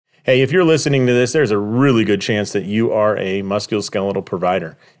Hey, if you're listening to this, there's a really good chance that you are a musculoskeletal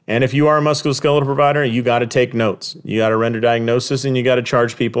provider. And if you are a musculoskeletal provider, you got to take notes. You got to render diagnosis and you got to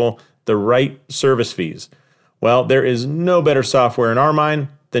charge people the right service fees. Well, there is no better software in our mind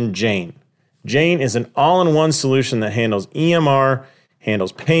than Jane. Jane is an all-in-one solution that handles EMR,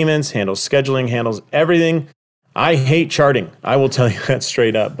 handles payments, handles scheduling, handles everything. I hate charting. I will tell you that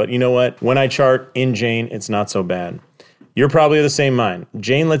straight up. But you know what? When I chart in Jane, it's not so bad. You're probably of the same mind.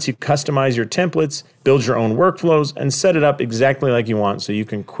 Jane lets you customize your templates, build your own workflows, and set it up exactly like you want so you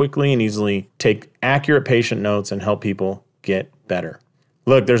can quickly and easily take accurate patient notes and help people get better.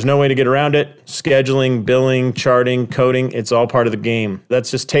 Look, there's no way to get around it. Scheduling, billing, charting, coding, it's all part of the game.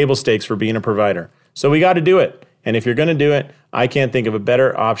 That's just table stakes for being a provider. So we got to do it. And if you're going to do it, I can't think of a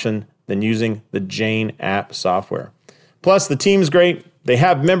better option than using the Jane app software. Plus, the team's great. They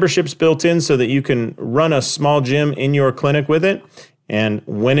have memberships built in so that you can run a small gym in your clinic with it. And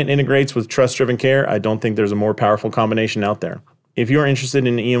when it integrates with trust-driven care, I don't think there's a more powerful combination out there. If you're interested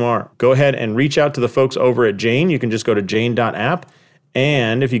in EMR, go ahead and reach out to the folks over at Jane. You can just go to jane.app.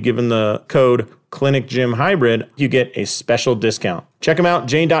 And if you give them the code ClinicGymHybrid, you get a special discount. Check them out,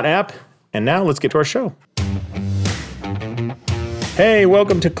 jane.app. And now let's get to our show. Hey,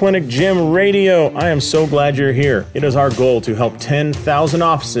 welcome to Clinic Gym Radio. I am so glad you're here. It is our goal to help 10,000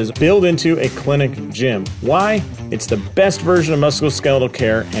 offices build into a clinic gym. Why? It's the best version of musculoskeletal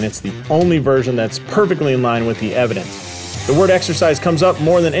care, and it's the only version that's perfectly in line with the evidence. The word exercise comes up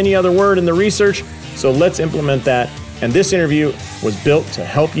more than any other word in the research, so let's implement that. And this interview was built to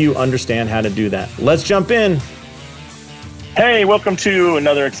help you understand how to do that. Let's jump in. Hey, welcome to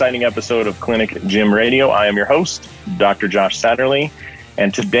another exciting episode of Clinic Gym Radio. I am your host, Dr. Josh Satterley,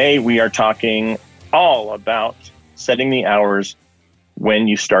 and today we are talking all about setting the hours when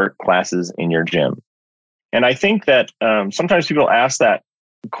you start classes in your gym. And I think that sometimes people ask that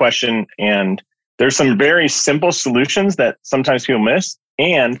question, and there's some very simple solutions that sometimes people miss.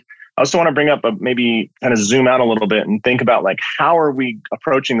 And I also want to bring up maybe kind of zoom out a little bit and think about like, how are we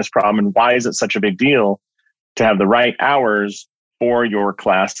approaching this problem and why is it such a big deal to have the right hours for your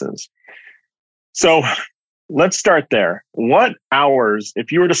classes? So let's start there. What hours, if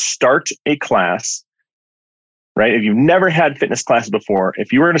you were to start a class, right? If you've never had fitness classes before,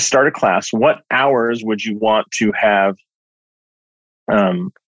 if you were to start a class, what hours would you want to have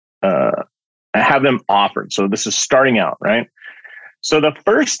them offered? So this is starting out, right? So the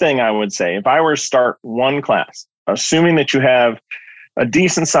first thing I would say, if I were to start one class, assuming that you have a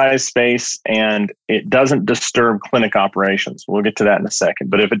decent sized space and it doesn't disturb clinic operations. We'll get to that in a second.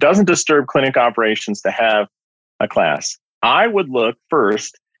 But if it doesn't disturb clinic operations to have a class, I would look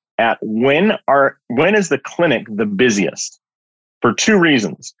first at when is the clinic the busiest, for two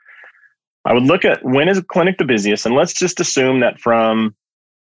reasons. I would look at when is the clinic the busiest, and let's just assume that from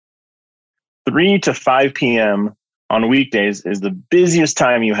 3 to 5 p.m. on weekdays is the busiest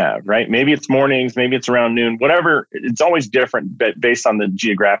time you have, right? Maybe it's mornings, maybe it's around noon, whatever. It's always different based on the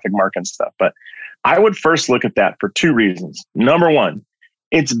geographic market and stuff. But I would first look at that for two reasons. Number one,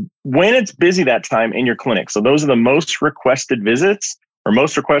 it's when it's busy that time in your clinic. So those are the most requested visits or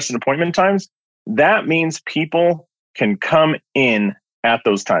most requested appointment times. That means people can come in at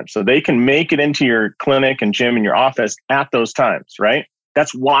those times. So they can make it into your clinic and gym in your office at those times, right?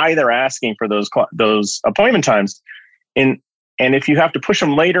 That's why they're asking for those appointment times. And if you have to push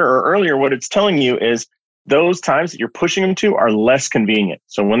them later or earlier, what it's telling you is those times that you're pushing them to are less convenient.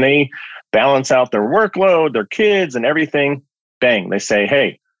 So when they balance out their workload, their kids and everything, bang, they say,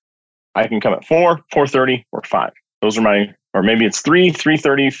 hey, I can come at 4, 4:30, or 5. Those are or maybe it's 3,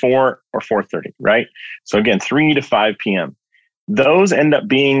 3:30, 4, or 4:30, right? So again, 3 to 5 p.m. Those end up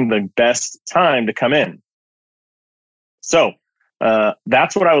being the best time to come in. So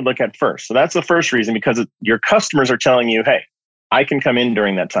that's what I would look at first. So that's the first reason, because your customers are telling you, hey, I can come in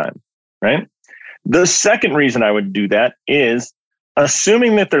during that time, right? The second reason I would do that is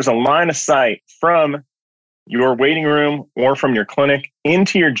assuming that there's a line of sight from your waiting room or from your clinic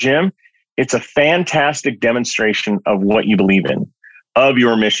into your gym. It's a fantastic demonstration of what you believe in, of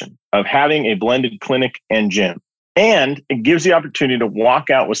your mission, of having a blended clinic and gym. And it gives you the opportunity to walk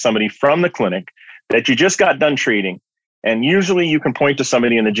out with somebody from the clinic that you just got done treating. And usually you can point to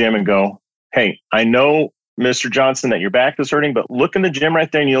somebody in the gym and go, hey, I know, Mr. Johnson, that your back is hurting, but look in the gym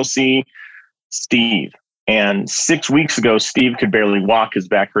right there and you'll see Steve. And 6 weeks ago, Steve could barely walk. His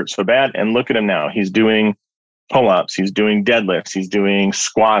back hurt so bad. And look at him now. He's doing pull-ups. He's doing deadlifts. He's doing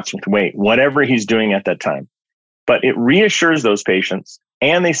squats with weight, whatever he's doing at that time. But it reassures those patients,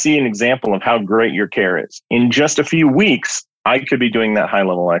 and they see an example of how great your care is. In just a few weeks, I could be doing that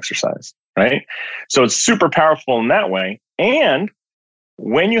high-level exercise, right? So it's super powerful in that way. And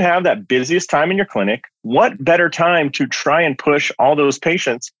when you have that busiest time in your clinic, what better time to try and push all those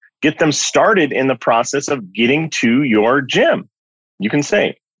patients, get them started in the process of getting to your gym? You can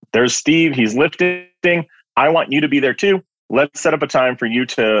say, there's Steve, he's lifting. I want you to be there too. Let's set up a time for you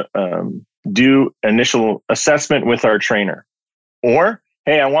to do initial assessment with our trainer. Or,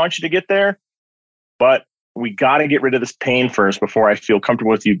 hey, I want you to get there, but we got to get rid of this pain first before I feel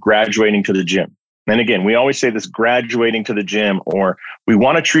comfortable with you graduating to the gym. And again, we always say this graduating to the gym, or we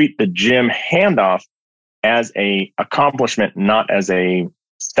want to treat the gym handoff as a accomplishment, not as a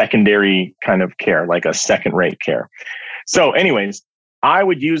secondary kind of care, like a second rate care. So anyways, I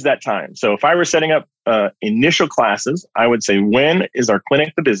would use that time. So if I were setting up initial classes, I would say, when is our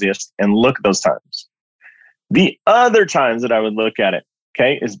clinic the busiest? And look at those times. The other times that I would look at it,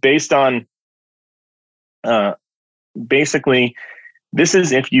 okay, is based on basically, this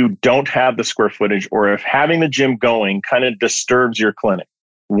is if you don't have the square footage, or if having the gym going kind of disturbs your clinic.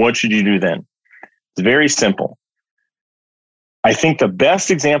 What should you do then? It's very simple. I think the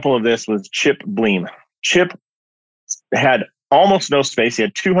best example of this was Chip Bleem. Chip had almost no space. He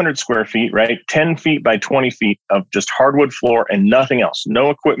had 200 square feet, right? 10 feet by 20 feet of just hardwood floor and nothing else. No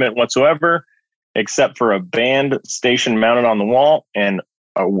equipment whatsoever, except for a band station mounted on the wall and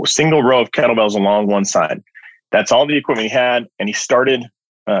a single row of kettlebells along one side. That's all the equipment he had, and he started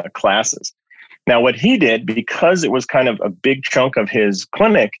classes. Now, what he did, because it was kind of a big chunk of his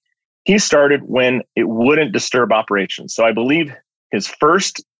clinic, he started when it wouldn't disturb operations. So I believe his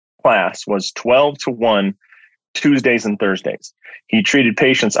first class was 12 to 1, Tuesdays and Thursdays. He treated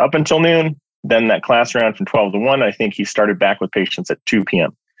patients up until noon. Then that class ran from 12 to 1. I think he started back with patients at 2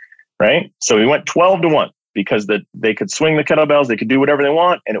 p.m. Right? So he went 12 to 1 because they could swing the kettlebells, they could do whatever they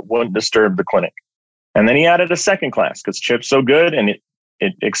want, and it wouldn't disturb the clinic. And then he added a second class because Chip's so good, and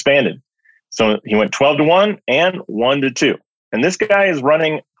it expanded. So he went 12 to 1 and 1 to 2. And this guy is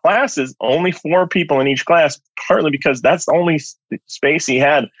running classes, only 4 people in each class, partly because that's the only space he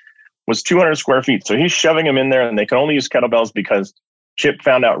had was 200 square feet. So he's shoving them in there, and they can only use kettlebells because Chip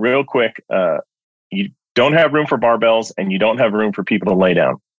found out real quick, you don't have room for barbells and you don't have room for people to lay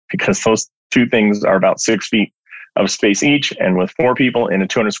down, because those two things are about 6 feet of space each. And with 4 people in a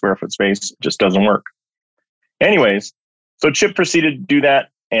 200 square foot space, it just doesn't work. Anyways, so Chip proceeded to do that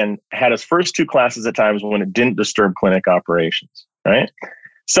and had his first 2 classes at times when it didn't disturb clinic operations, right?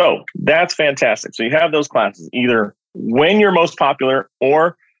 So that's fantastic. So you have those classes either when you're most popular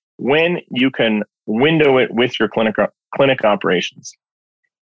or when you can window it with your clinic operations.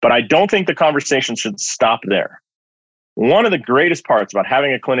 But I don't think the conversation should stop there. One of the greatest parts about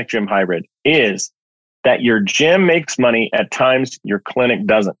having a clinic gym hybrid is that your gym makes money at times your clinic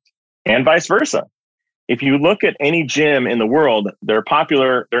doesn't, and vice versa. If you look at any gym in the world, they're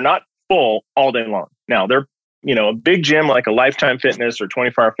popular. They're not full all day long. Now, they're, a big gym like a Lifetime Fitness or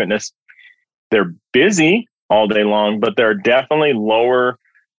 24 Hour Fitness, they're busy all day long, but there are definitely lower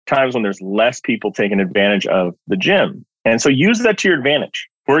times when there's less people taking advantage of the gym. And so use that to your advantage.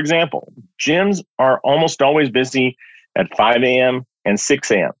 For example, gyms are almost always busy at 5 a.m. and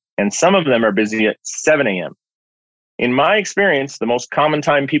 6 a.m. And some of them are busy at 7 a.m. In my experience, the most common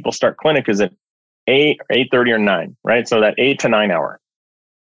time people start clinic is at 8, 8:30 or 9, right? So that 8 to 9 hour.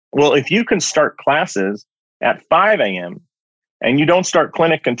 Well, if you can start classes at 5 a.m. and you don't start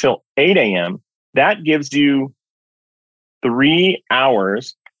clinic until 8 a.m., that gives you 3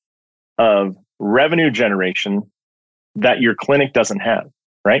 hours of revenue generation that your clinic doesn't have.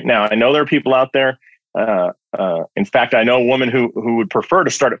 Right now, I know there are people out there. In fact, I know a woman who would prefer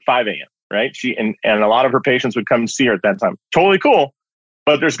to start at 5 a.m. Right? She and a lot of her patients would come see her at that time. Totally cool,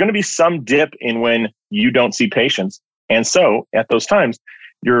 but there's going to be some dip in when you don't see patients, and so at those times,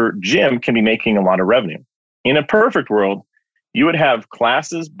 your gym can be making a lot of revenue. In a perfect world, you would have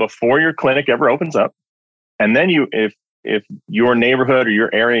classes before your clinic ever opens up, and then if your neighborhood or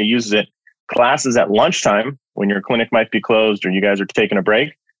your area uses it, classes at lunchtime when your clinic might be closed or you guys are taking a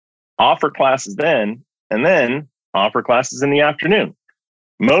break, offer classes then, and then offer classes in the afternoon.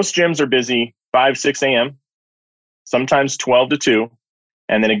 Most gyms are busy 5, 6 a.m., sometimes 12 to 2,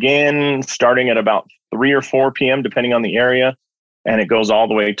 and then again starting at about 3 or 4 p.m., depending on the area, and it goes all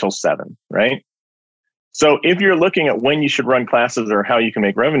the way till 7, right? So if you're looking at when you should run classes or how you can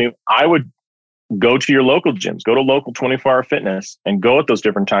make revenue, I would go to your local gyms, go to local 24-hour fitness and go at those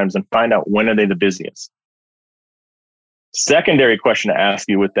different times and find out when are they the busiest. Secondary question to ask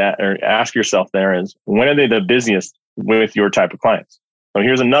you with that, or ask yourself there, is when are they the busiest with your type of clients? So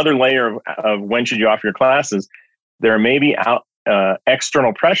here's another layer of when should you offer your classes. There may be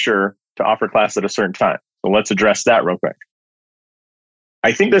external pressure to offer class at a certain time. So let's address that real quick.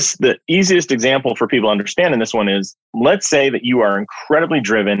 I think the easiest example for people to understand in this one is, let's say that you are incredibly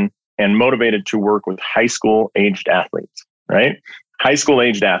driven and motivated to work with high school aged athletes, right? High school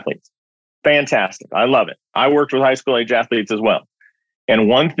aged athletes. Fantastic. I love it. I worked with high school age athletes as well. And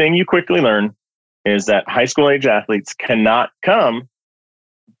one thing you quickly learn is that high school age athletes cannot come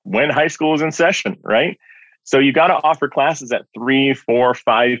when high school is in session, right? So you got to offer classes at 3, 4,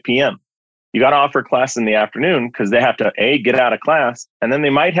 5 p.m. You got to offer class in the afternoon because they have to get out of class, and then they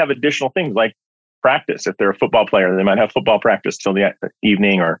might have additional things like practice. If they're a football player, they might have football practice till the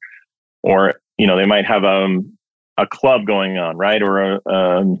evening, or they might have a club going on, right? Or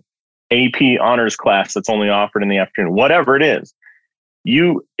a AP honors class that's only offered in the afternoon. Whatever it is,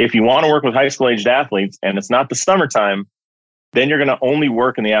 if you want to work with high school aged athletes and it's not the summertime, then you're going to only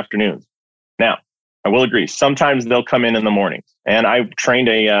work in the afternoons. Now, I will agree. Sometimes they'll come in the mornings. And I trained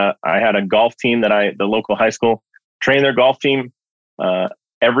I had a golf team the local high school, trained their golf team it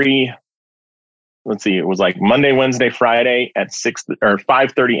was like Monday, Wednesday, Friday at 6 or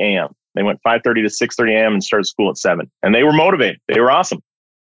 5:30 a.m. They went 5:30 to 6:30 a.m. and started school at 7. And they were motivated. They were awesome.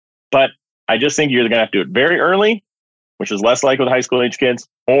 But I just think you're going to have to do it very early, which is less like with high school age kids,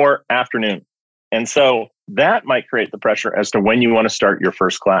 or afternoon. And so that might create the pressure as to when you want to start your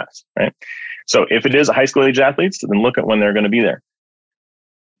first class, right? So if it is a high school age athletes, then look at when they're going to be there.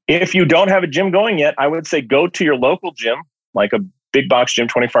 If you don't have a gym going yet, I would say go to your local gym, like a big box gym,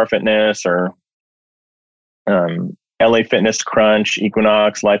 24 Hour Fitness, or LA Fitness, Crunch,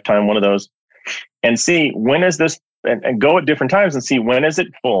 Equinox, Lifetime, one of those, and see when is this, and go at different times and see when is it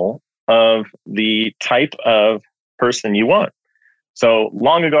full of the type of person you want. So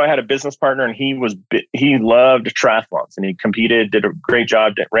long ago, I had a business partner, and he loved triathlons, and he competed, did a great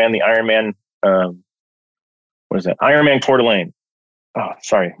job, ran the Ironman. Ironman Coeur d'Alene. Oh,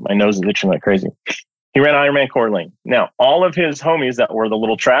 sorry, my nose is itching like crazy. He ran Ironman Coeur d'Alene. Now, all of his homies that were the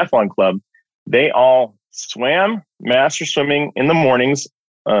little triathlon club, they all swam master swimming in the mornings,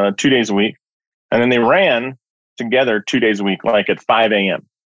 2 days a week, and then they ran together 2 days a week, like at 5 a.m.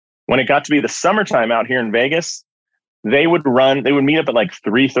 When it got to be the summertime out here in Vegas, they would meet up at like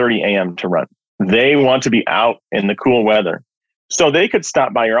 3:30 a.m. to run. They want to be out in the cool weather. So they could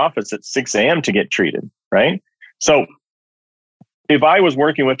stop by your office at 6 a.m. to get treated, right? So if I was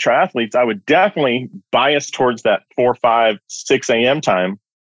working with triathletes, I would definitely bias towards that 4, 5, 6 a.m. time,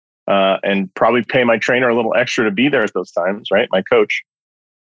 and probably pay my trainer a little extra to be there at those times, right? My coach.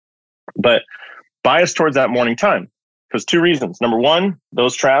 But bias towards that morning time because 2 reasons. Number one,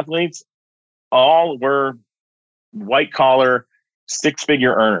 those triathletes all were white collar,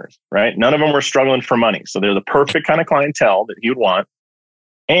 6-figure earners, right? None of them were struggling for money. So they're the perfect kind of clientele that he would want.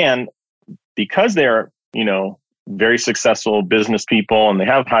 And because they're, very successful business people and they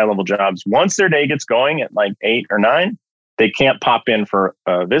have high level jobs, once their day gets going at like 8 or 9, they can't pop in for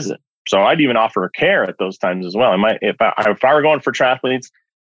a visit. So I'd even offer care at those times as well. If I were going for triathletes,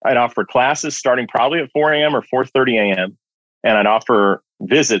 I'd offer classes starting probably at 4 a.m. or 4:30 a.m. And I'd offer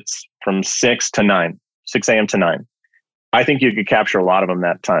visits from 6 a.m. to 9. I think you could capture a lot of them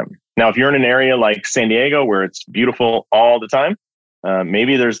that time. Now, if you're in an area like San Diego where it's beautiful all the time,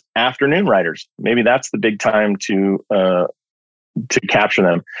 maybe there's afternoon riders. Maybe that's the big time to capture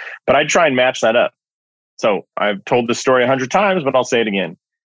them. But I'd try and match that up. So I've told this story 100 times, but I'll say it again.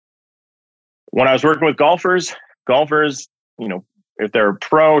 When I was working with golfers, if they're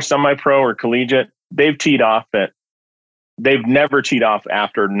pro, semi-pro, or collegiate, they've never teed off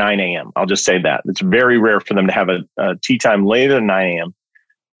after 9 a.m. I'll just say that. It's very rare for them to have a tee time later than 9 a.m.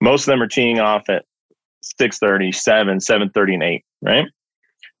 Most of them are teeing off at 6:30, 7, 7:30, and 8, right?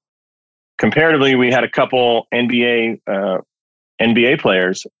 Comparatively, we had a couple NBA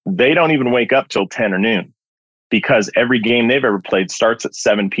players. They don't even wake up till 10 or noon because every game they've ever played starts at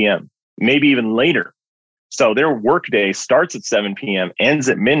 7 p.m., maybe even later. So their workday starts at 7 p.m., ends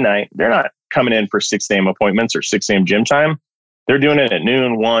at midnight. They're not coming in for 6 a.m. appointments or 6 a.m. gym time. They're doing it at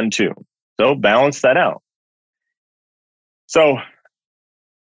noon, 1, 2. So balance that out. So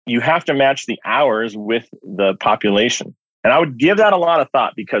you have to match the hours with the population. And I would give that a lot of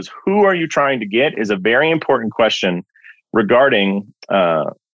thought because who are you trying to get is a very important question regarding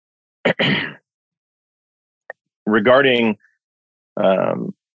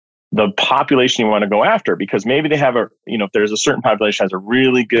the population you want to go after, because maybe they have if there's a certain population has a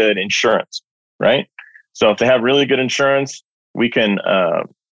really good insurance, right? So if they have really good insurance, we can,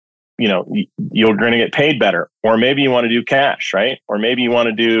 you're going to get paid better. Or maybe you want to do cash, right? Or maybe you want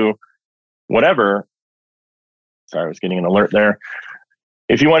to do whatever. Sorry, I was getting an alert there.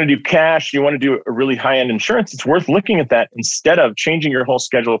 If you want to do cash, you want to do a really high-end insurance, it's worth looking at that instead of changing your whole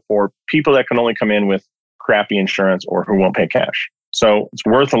schedule for people that can only come in with crappy insurance or who won't pay cash. So it's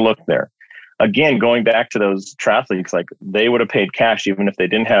worth a look there. Again, going back to those triathletes, like they would have paid cash even if they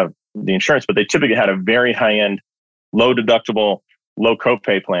didn't have the insurance, but they typically had a very high-end, low deductible, low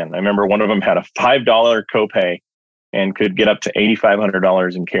copay plan. I remember one of them had a $5 copay and could get up to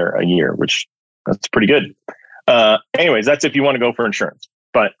 $8,500 in care a year, which that's pretty good. Anyways, that's if you want to go for insurance.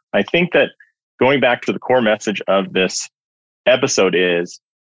 But I think that going back to the core message of this episode is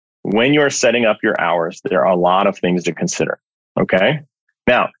when you're setting up your hours, there are a lot of things to consider. Okay.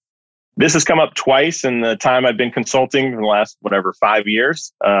 Now, this has come up twice in the time I've been consulting for the last, 5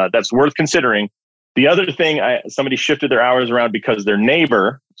 years. That's worth considering. The other thing, somebody shifted their hours around because their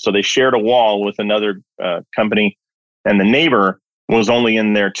neighbor, so they shared a wall with another company, and the neighbor was only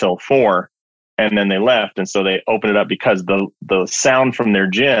in there till 4, and then they left. And so they opened it up because the sound from their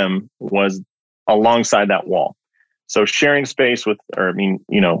gym was alongside that wall. So sharing space with, what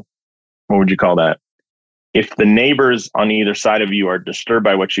would you call that? If the neighbors on either side of you are disturbed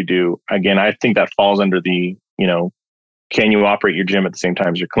by what you do, again, I think that falls under the, can you operate your gym at the same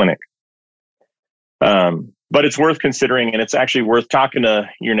time as your clinic? But it's worth considering, and it's actually worth talking to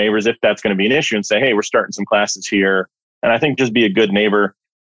your neighbors if that's going to be an issue and say, hey, we're starting some classes here. And I think just be a good neighbor.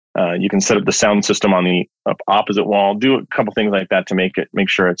 You can set up the sound system on the opposite wall, do a couple things like that to make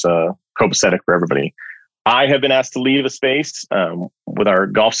sure it's copacetic for everybody. I have been asked to leave a space with our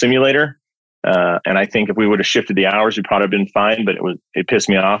golf simulator. And I think if we would have shifted the hours, we'd probably have been fine, but it pissed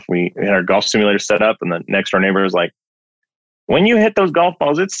me off. We had our golf simulator set up, and the next door neighbor was like, when you hit those golf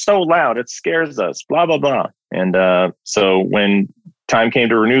balls, it's so loud, it scares us, blah, blah, blah. And so when time came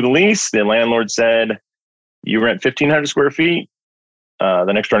to renew the lease, the landlord said, you rent 1,500 square feet.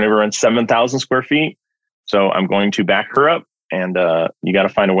 The next door neighbor rents 7,000 square feet. So I'm going to back her up, and you got to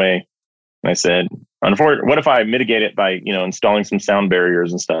find a way. And I said, unfortunately, what if I mitigate it by, installing some sound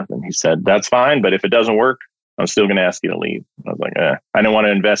barriers and stuff? And he said, that's fine. But if it doesn't work, I'm still going to ask you to leave. I was like, I don't want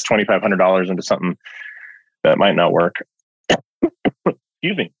to invest $2,500 into something that might not work.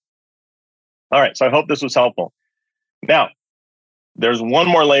 Excuse me. All right. So I hope this was helpful. Now, there's one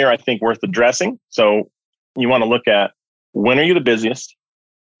more layer I think worth addressing. So you want to look at, when are you the busiest?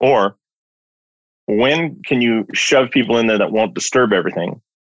 Or when can you shove people in there that won't disturb everything?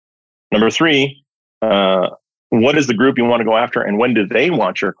 Number 3, what is the group you want to go after, and when do they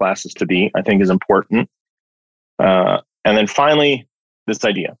want your classes to be, I think is important. And then finally, this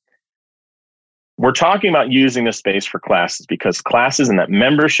idea. We're talking about using this space for classes because classes in that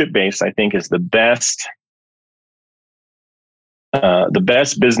membership base, I think, is the best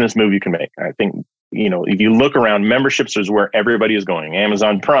business move you can make. I think, if you look around, memberships is where everybody is going.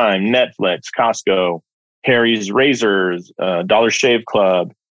 Amazon Prime, Netflix, Costco, Harry's Razors, Dollar Shave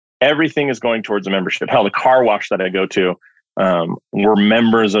Club. Everything is going towards a membership. Hell, the car wash that I go to, we're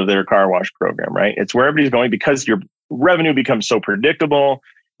members of their car wash program, right? It's where everybody's going because your revenue becomes so predictable.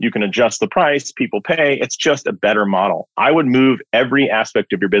 You can adjust the price, people pay. It's just a better model. I would move every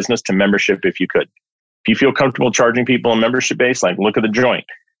aspect of your business to membership if you could. If you feel comfortable charging people a membership base, like look at The Joint.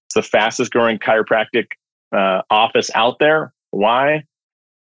 It's the fastest growing chiropractic office out there. Why?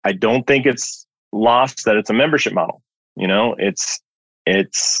 I don't think it's lost that it's a membership model.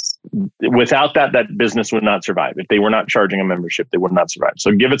 It's without that business would not survive. If they were not charging a membership, they would not survive.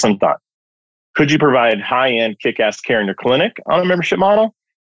 So give it some thought. Could you provide high-end kick-ass care in your clinic on a membership model?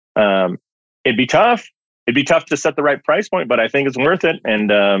 It'd be tough. It'd be tough to set the right price point, but I think it's worth it.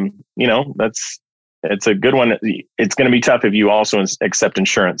 And, it's a good one. It's going to be tough if you also accept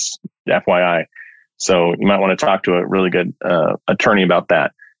insurance, FYI. So you might want to talk to a really good attorney about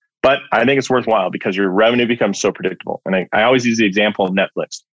that. But I think it's worthwhile because your revenue becomes so predictable. And I always use the example of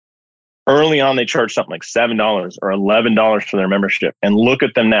Netflix. Early on, they charged something like $7 or $11 for their membership. And look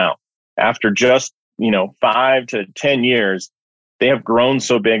at them now. After just, 5 to 10 years, they have grown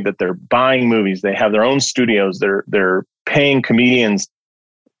so big that they're buying movies. They have their own studios. They're paying comedians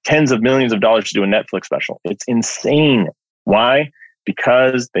tens of millions of dollars to do a Netflix special. It's insane. Why?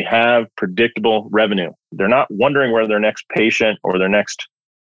 Because they have predictable revenue. They're not wondering where their next patient or their next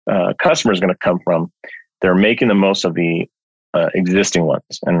customer is going to come from. They're making the most of the existing ones.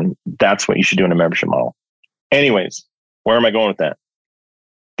 And that's what you should do in a membership model. Anyways, where am I going with that?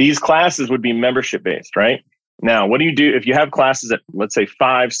 These classes would be membership based, right? Now, what do you do if you have classes at, let's say,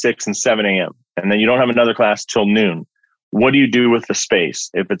 5, 6, and 7 a.m., and then you don't have another class till noon? What do you do with the space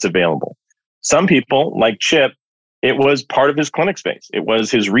if it's available? Some people, like Chip, it was part of his clinic space. It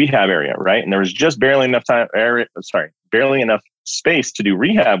was his rehab area, right? And there was just barely enough space to do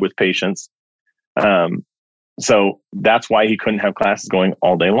rehab with patients. So that's why he couldn't have classes going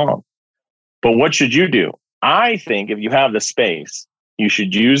all day long. But what should you do? I think if you have the space, you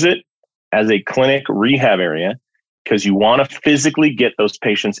should use it as a clinic rehab area because you want to physically get those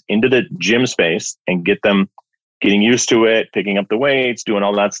patients into the gym space and get them getting used to it, picking up the weights, doing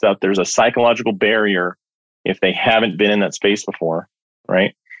all that stuff. There's a psychological barrier if they haven't been in that space before,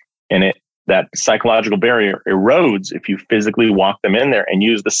 right? And that psychological barrier erodes if you physically walk them in there and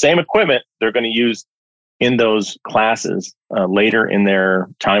use the same equipment they're going to use in those classes later in their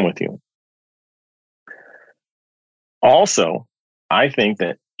time with you. Also, I think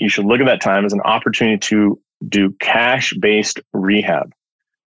that you should look at that time as an opportunity to do cash-based rehab.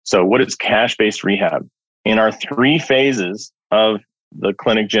 So what is cash-based rehab? In our 3 phases of the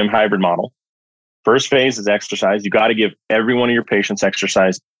clinic gym hybrid model, first phase is exercise. You got to give every one of your patients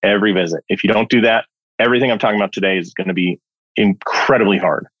exercise every visit. If you don't do that, everything I'm talking about today is going to be incredibly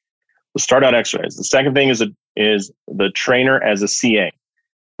hard. We'll start out exercise. The second thing is the trainer as a CA.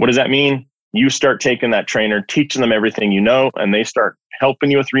 What does that mean? You start taking that trainer, teaching them everything you know, and they start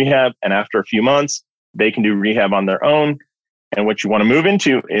helping you with rehab. And after a few months, they can do rehab on their own. And what you want to move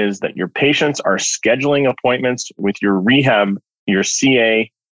into is that your patients are scheduling appointments with your rehab, your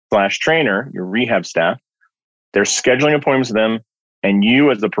CA/trainer, your rehab staff. They're scheduling appointments with them, and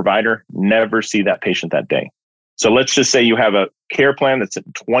you as the provider never see that patient that day. So let's just say you have a care plan that's at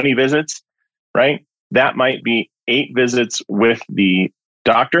 20 visits, right? That might be 8 visits with the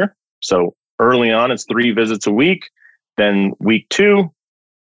doctor. So early on, it's 3 visits a week. Then week 2,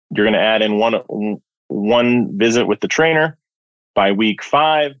 you're going to add in one visit with the trainer. By week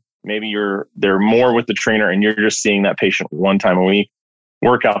 5, maybe they're more with the trainer and you're just seeing that patient 1 time a week.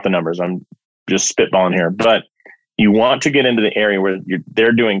 Work out the numbers. I'm just spitballing here, but you want to get into the area where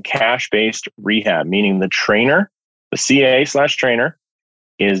they're doing cash-based rehab, meaning the trainer, the CA/trainer,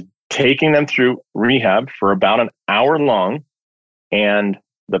 is taking them through rehab for about an hour long, and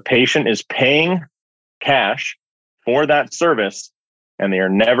the patient is paying cash for that service, and they are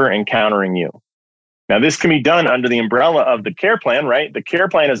never encountering you. Now, this can be done under the umbrella of the care plan, right? The care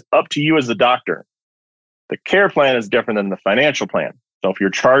plan is up to you as the doctor. The care plan is different than the financial plan. So if you're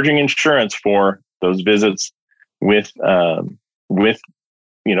charging insurance for those visits with the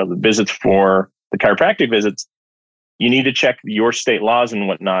visits for the chiropractic visits, you need to check your state laws and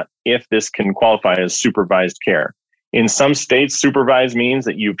whatnot if this can qualify as supervised care. In some states, supervised means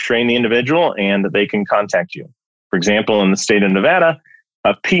that you've trained the individual and that they can contact you. For example, in the state of Nevada,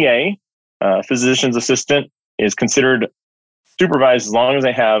 a PA, physician's assistant, is considered supervised as long as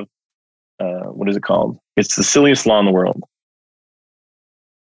they have, what is it called? It's the silliest law in the world.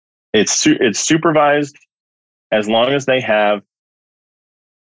 It's supervised as long as they have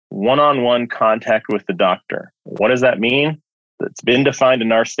one-on-one contact with the doctor. What does that mean? It's been defined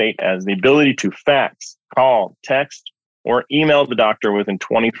in our state as the ability to fax, call, text, or email the doctor within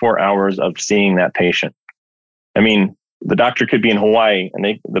 24 hours of seeing that patient. I mean, the doctor could be in Hawaii and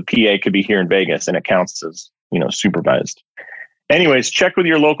the PA could be here in Vegas, and it counts as, supervised. Anyways, check with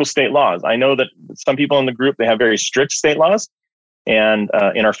your local state laws. I know that some people in the group, they have very strict state laws. And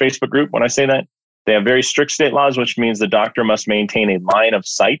in our Facebook group, when I say that, they have very strict state laws, which means the doctor must maintain a line of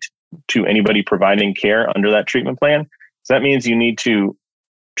sight to anybody providing care under that treatment plan. So that means you need to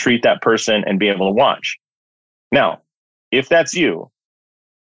treat that person and be able to watch. Now, if that's you,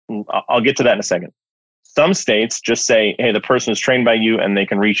 I'll get to that in a second. Some states just say, hey, the person is trained by you and they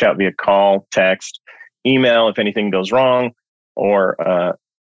can reach out via call, text, email if anything goes wrong, or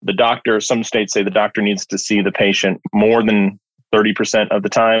the doctor, some states say the doctor needs to see the patient more than 30% of the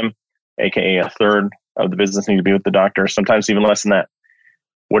time, aka a third of the visits need to be with the doctor, sometimes even less than that.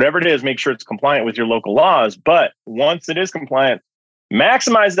 Whatever it is, make sure it's compliant with your local laws. But once it is compliant,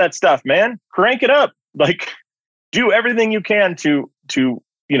 maximize that stuff, man. Crank it up. Like, do everything you can to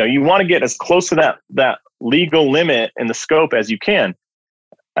you want to get as close to that legal limit and the scope as you can.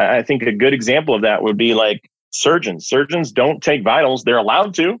 I think a good example of that would be like surgeons. Surgeons don't take vitals. They're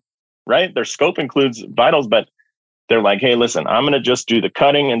allowed to, right? Their scope includes vitals, but they're like, hey, listen, I'm going to just do the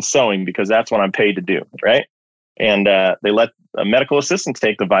cutting and sewing because that's what I'm paid to do, right? And they let a medical assistant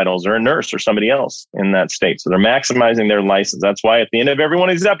take the vitals, or a nurse or somebody else in that state. So they're maximizing their license. That's why at the end of every one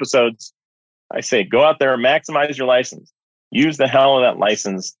of these episodes, I say, go out there and maximize your license. Use the hell of that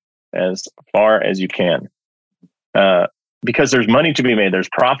license as far as you can. Because there's money to be made. There's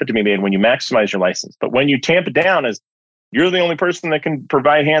profit to be made when you maximize your license. But when you tamp it down as you're the only person that can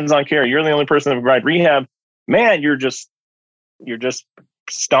provide hands-on care, you're the only person that can provide rehab, man, you're just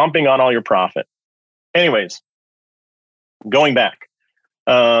stomping on all your profit. Anyways, going back.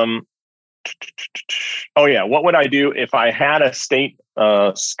 Oh yeah, what would I do if I had a state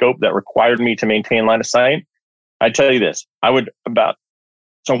scope that required me to maintain line of sight? I'd tell you this.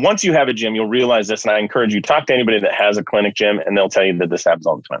 So once you have a gym, you'll realize this, and I encourage you, talk to anybody that has a clinic gym, and they'll tell you that this happens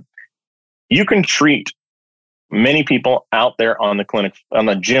all the time. You can treat many people out there on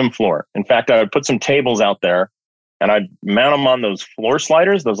the gym floor. In fact, I would put some tables out there and I'd mount them on those floor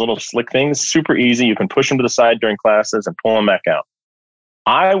sliders, those little slick things, super easy. You can push them to the side during classes and pull them back out.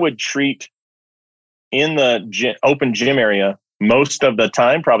 I would treat in the open gym area most of the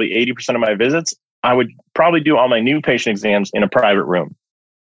time, probably 80% of my visits, I would probably do all my new patient exams in a private room.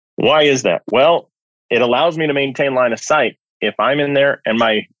 Why is that? Well, it allows me to maintain line of sight. If I'm in there and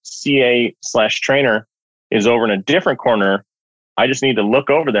my CA/trainer is over in a different corner, I just need to look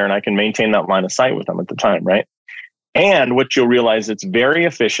over there and I can maintain that line of sight with them at the time, right? And what you'll realize, it's very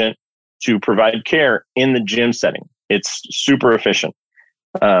efficient to provide care in the gym setting. It's super efficient.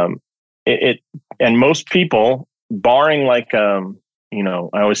 And most people, barring like, I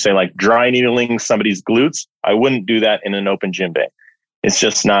always say like dry needling somebody's glutes, I wouldn't do that in an open gym bay. It's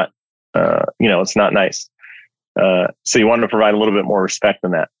just not, it's not nice. So you want to provide a little bit more respect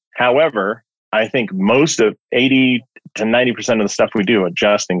than that. However, I think most of 80 to 90% of the stuff we do,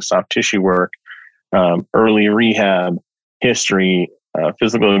 adjusting, soft tissue work, early rehab, history,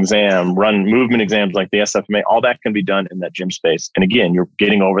 physical exam, run movement exams like the SFMA, all that can be done in that gym space. And again, you're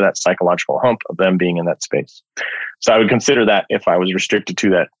getting over that psychological hump of them being in that space. So I would consider that if I was restricted to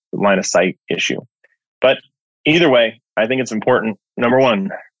that line of sight issue. But either way, I think it's important. Number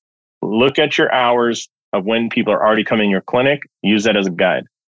one, look at your hours of when people are already coming in your clinic. Use that as a guide.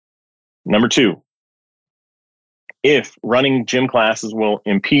 Number two, if running gym classes will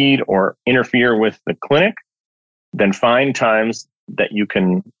impede or interfere with the clinic, then find times that you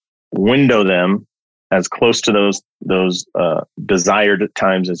can window them as close to those desired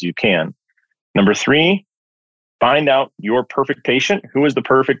times as you can. Number three, find out your perfect patient. Who is the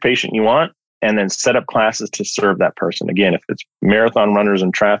perfect patient you want? And then set up classes to serve that person. Again, if it's marathon runners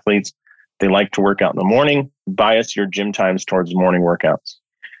and triathletes, they like to work out in the morning, bias your gym times towards morning workouts.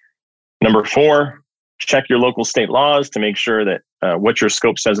 Number four, check your local state laws to make sure that what your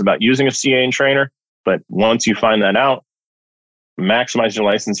scope says about using a CA and trainer. But once you find that out, maximize your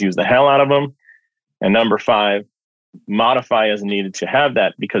license, use the hell out of them. And number five, modify as needed to have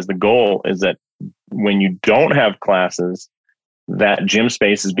that, because the goal is that when you don't have classes, that gym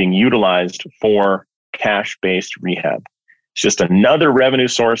space is being utilized for cash-based rehab. It's just another revenue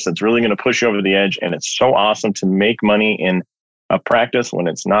source that's really going to push you over the edge. And it's so awesome to make money in a practice when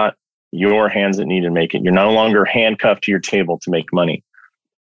it's not your hands that need to make it. You're no longer handcuffed to your table to make money.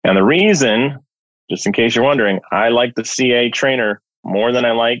 And the reason, just in case you're wondering, I like the CA trainer more than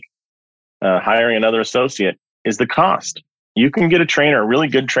I like hiring another associate is the cost. You can get a really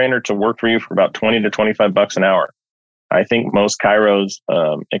good trainer to work for you for about $20 to $25 an hour. I think most chiros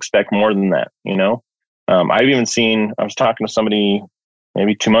expect more than that, I've even seen, I was talking to somebody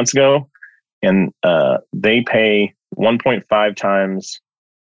maybe 2 months ago, and they pay 1.5 times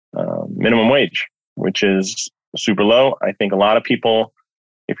minimum wage, which is super low. I think a lot of people,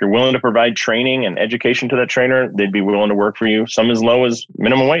 if you're willing to provide training and education to that trainer, they'd be willing to work for you. Some as low as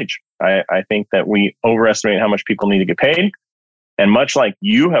minimum wage. I think that we overestimate how much people need to get paid. And much like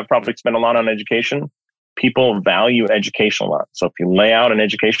you have probably spent a lot on education, people value education a lot. So if you lay out an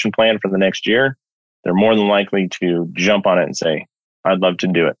education plan for the next year, they're more than likely to jump on it and say, I'd love to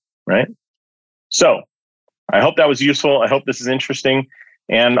do it, right? So I hope that was useful. I hope this is interesting.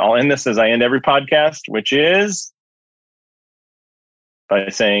 And I'll end this as I end every podcast, which is by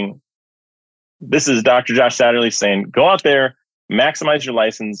saying, this is Dr. Josh Satterley saying, go out there, maximize your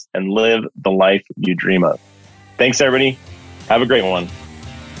license, and live the life you dream of. Thanks, everybody. Have a great one.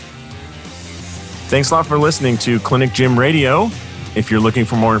 Thanks a lot for listening to Clinic Gym Radio. If you're looking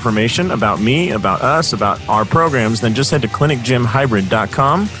for more information about me, about us, about our programs, then just head to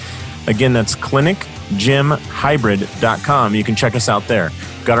clinicgymhybrid.com. Again, that's clinicgymhybrid.com. You can check us out there.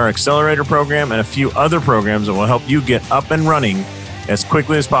 We've got our accelerator program and a few other programs that will help you get up and running as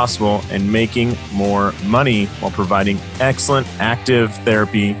quickly as possible and making more money while providing excellent active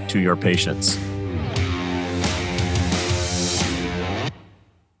therapy to your patients.